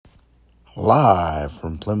Live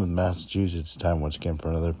from Plymouth, Massachusetts. Time once again for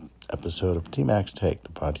another episode of TMAC Take, the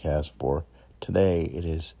podcast for today. It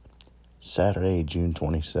is Saturday, June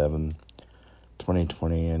 27,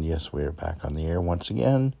 2020, and yes, we are back on the air once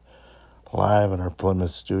again, live in our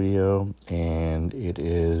Plymouth studio, and it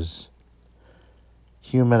is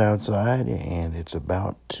humid outside, and it's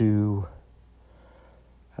about to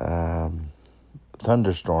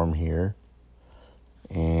thunderstorm here,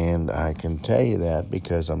 and I can tell you that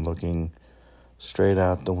because I'm looking straight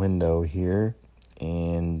out the window here,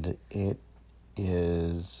 and it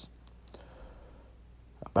is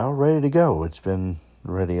about ready to go. It's been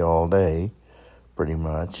ready all day, pretty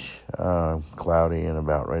much, cloudy and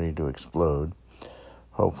about ready to explode.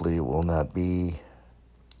 Hopefully it will not be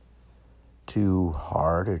too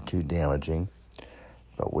hard or too damaging,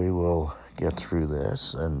 but we will get through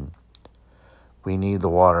this, and we need the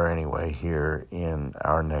water anyway here in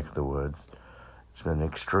our neck of the woods. It's been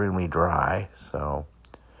extremely dry, so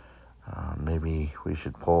maybe we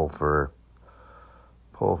should pull for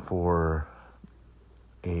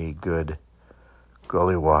a good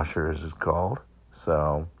gully washer, as it's called.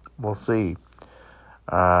 So we'll see.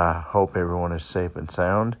 Hope everyone is safe and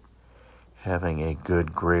sound, having a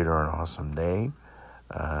good, great, or an awesome day.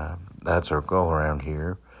 That's our goal around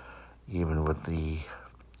here, even with the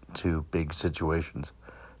two big situations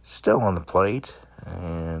still on the plate,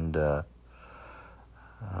 and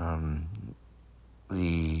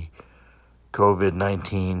the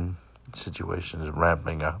COVID-19 situation is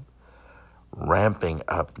ramping up,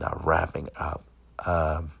 not wrapping up.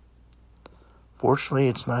 Fortunately,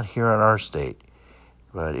 it's not here in our state,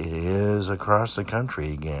 but it is across the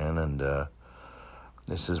country again, and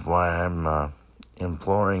this is why I'm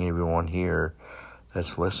imploring everyone here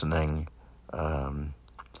that's listening.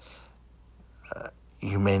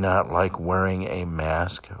 You may not like wearing a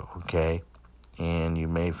mask, okay? And you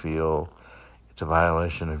may feel it's a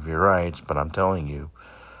violation of your rights, but I'm telling you,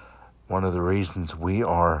 one of the reasons we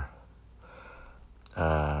are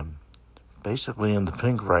basically in the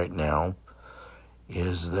pink right now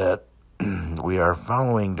is that we are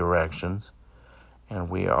following directions, and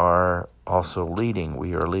we are also leading.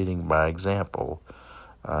 We are leading by example.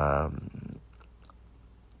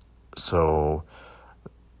 So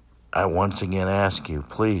I once again ask you,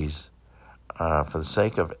 please, for the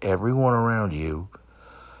sake of everyone around you,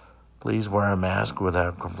 please wear a mask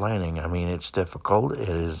without complaining. I mean, it's difficult.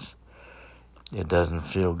 It doesn't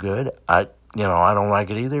feel good. I don't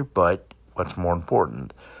like it either, but what's more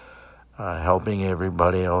important? Helping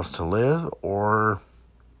everybody else to live, or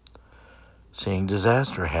seeing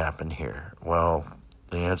disaster happen here? Well,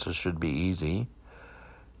 the answer should be easy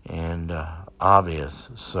and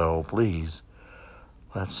obvious. So please,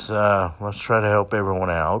 let's try to help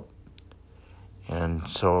everyone out, and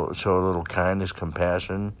show a little kindness,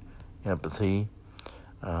 compassion, empathy,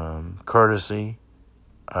 courtesy,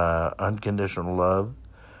 unconditional love.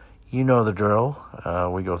 You know the drill.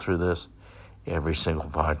 We go through this every single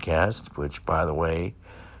podcast, which, by the way,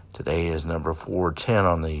 today is number 410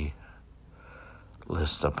 on the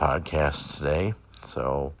list of podcasts today.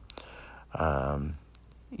 So,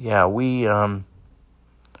 we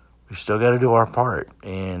still got to do our part.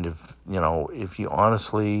 And if you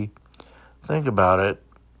honestly think about it,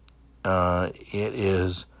 it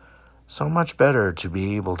is so much better to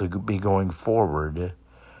be able to be going forward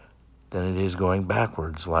than it is going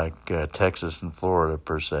backwards, like Texas and Florida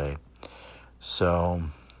per se. So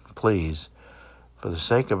please, for the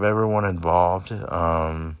sake of everyone involved,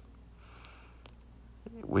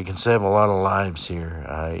 we can save a lot of lives here.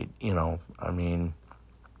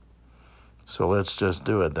 So let's just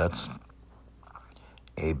do it. That's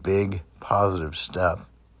a big positive step.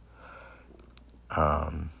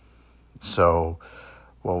 So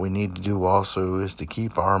what we need to do also is to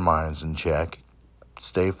keep our minds in check,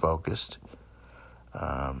 stay focused,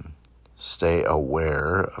 stay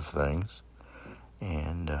aware of things,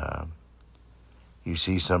 and you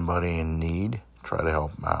see somebody in need, try to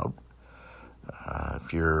help them out.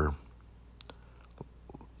 If you're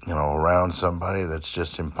around somebody that's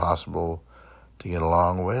just impossible to get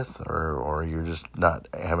along with, or you're just not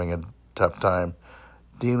having a tough time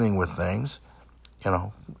dealing with things,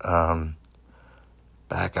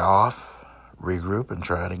 back off, regroup, and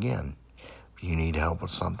try it again. If you need help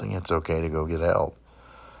with something, it's okay to go get help.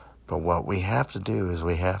 But what we have to do is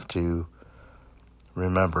we have to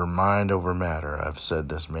remember mind over matter. I've said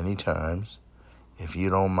this many times. If you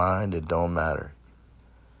don't mind, it don't matter.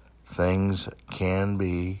 Things can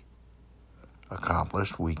be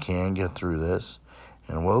accomplished. We can get through this,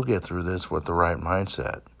 and we'll get through this with the right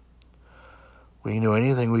mindset. We can do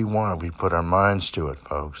anything we want if we put our minds to it,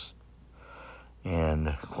 folks.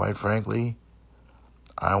 And quite frankly,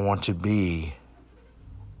 I want to be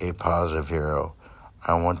a positive hero.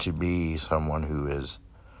 I want to be someone who is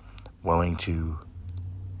willing to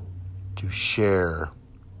share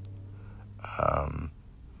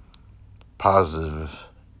positive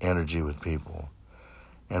energy with people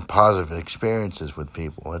and positive experiences with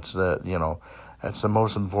people. That's the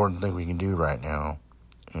most important thing we can do right now.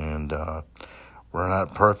 And we're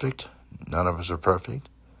not perfect. None of us are perfect.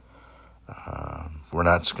 We're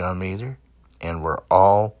not scum either. And we're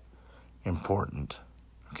all important.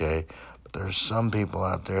 Okay? But there's some people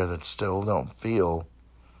out there that still don't feel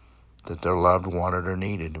that they're loved, wanted, or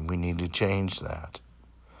needed. And we need to change that.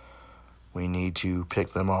 We need to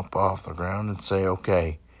pick them up off the ground and say,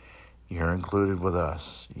 okay, you're included with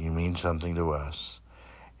us. You mean something to us.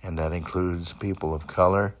 And that includes people of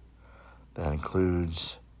color. That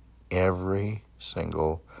includes every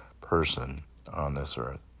single person on this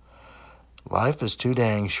earth. Life is too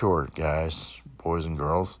dang short, guys, boys and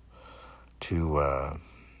girls, to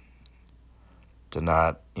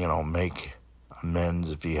not, make amends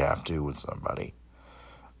if you have to with somebody,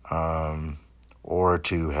 or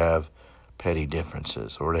to have petty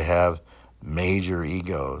differences, or to have major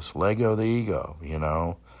egos. Let go the ego,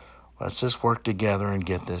 Let's just work together and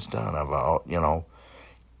get this done. How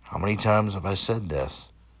many times have I said this?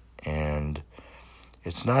 And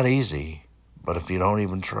it's not easy, but if you don't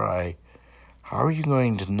even try, how are you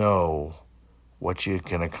going to know what you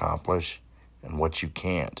can accomplish and what you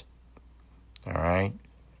can't? All right?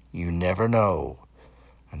 You never know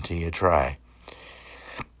until you try.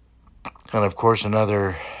 And of course,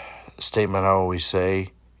 another statement I always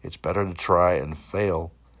say, it's better to try and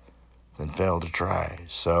fail than fail to try.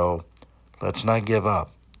 So let's not give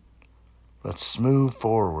up. Let's move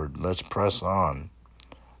forward. Let's press on.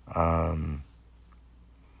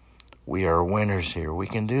 We are winners here. We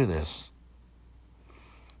can do this.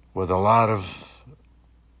 With a lot of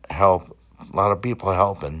help, a lot of people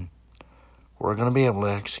helping, we're going to be able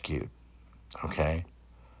to execute. Okay?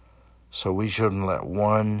 So we shouldn't let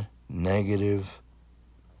one negative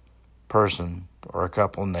person or a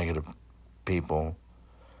couple negative people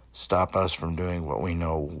stop us from doing what we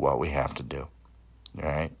know what we have to do. All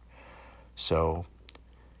right? So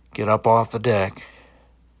get up off the deck.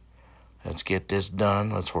 Let's get this done.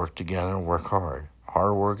 Let's work together and work hard.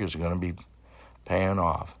 Hard work is going to be paying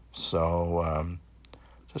off. So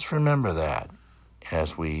just remember that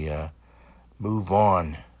as we move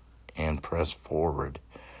on and press forward.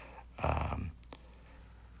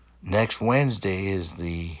 Next Wednesday is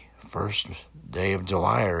the first day of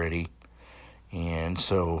July already. And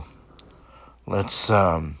so let's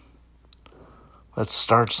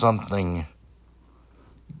start something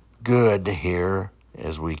good here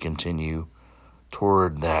as we continue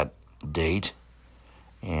toward that date.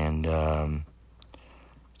 And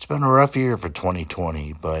it's been a rough year for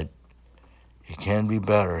 2020, but it can be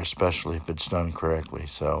better, especially if it's done correctly.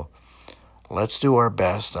 So let's do our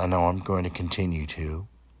best. I know I'm going to continue to.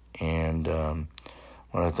 And I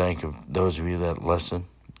want to thank those of you that listen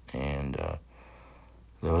and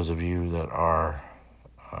those of you that are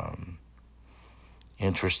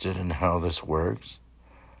interested in how this works.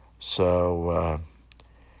 So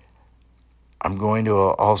I'm going to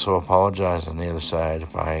also apologize on the other side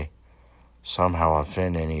if I somehow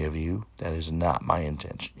offend any of you. That is not my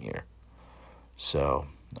intention here. So,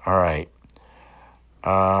 all right.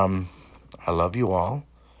 I love you all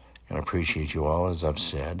and appreciate you all, as I've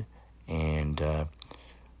said. And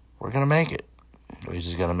we're going to make it. We're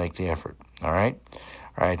just going to make the effort. All right?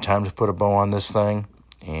 All right, time to put a bow on this thing.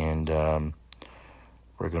 And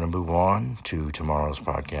we're going to move on to tomorrow's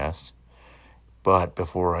podcast. But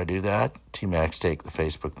before I do that, TMAC Take, the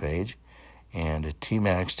Facebook page, and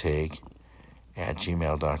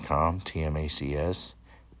TMACstake@gmail.com,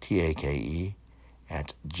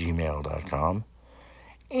 TMACSTAKE@gmail.com.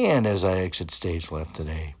 And as I exit stage left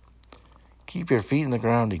today, keep your feet in the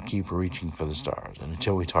ground and keep reaching for the stars. And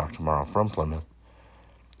until we talk tomorrow from Plymouth,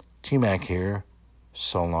 TMAC here.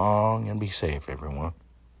 So long and be safe, everyone.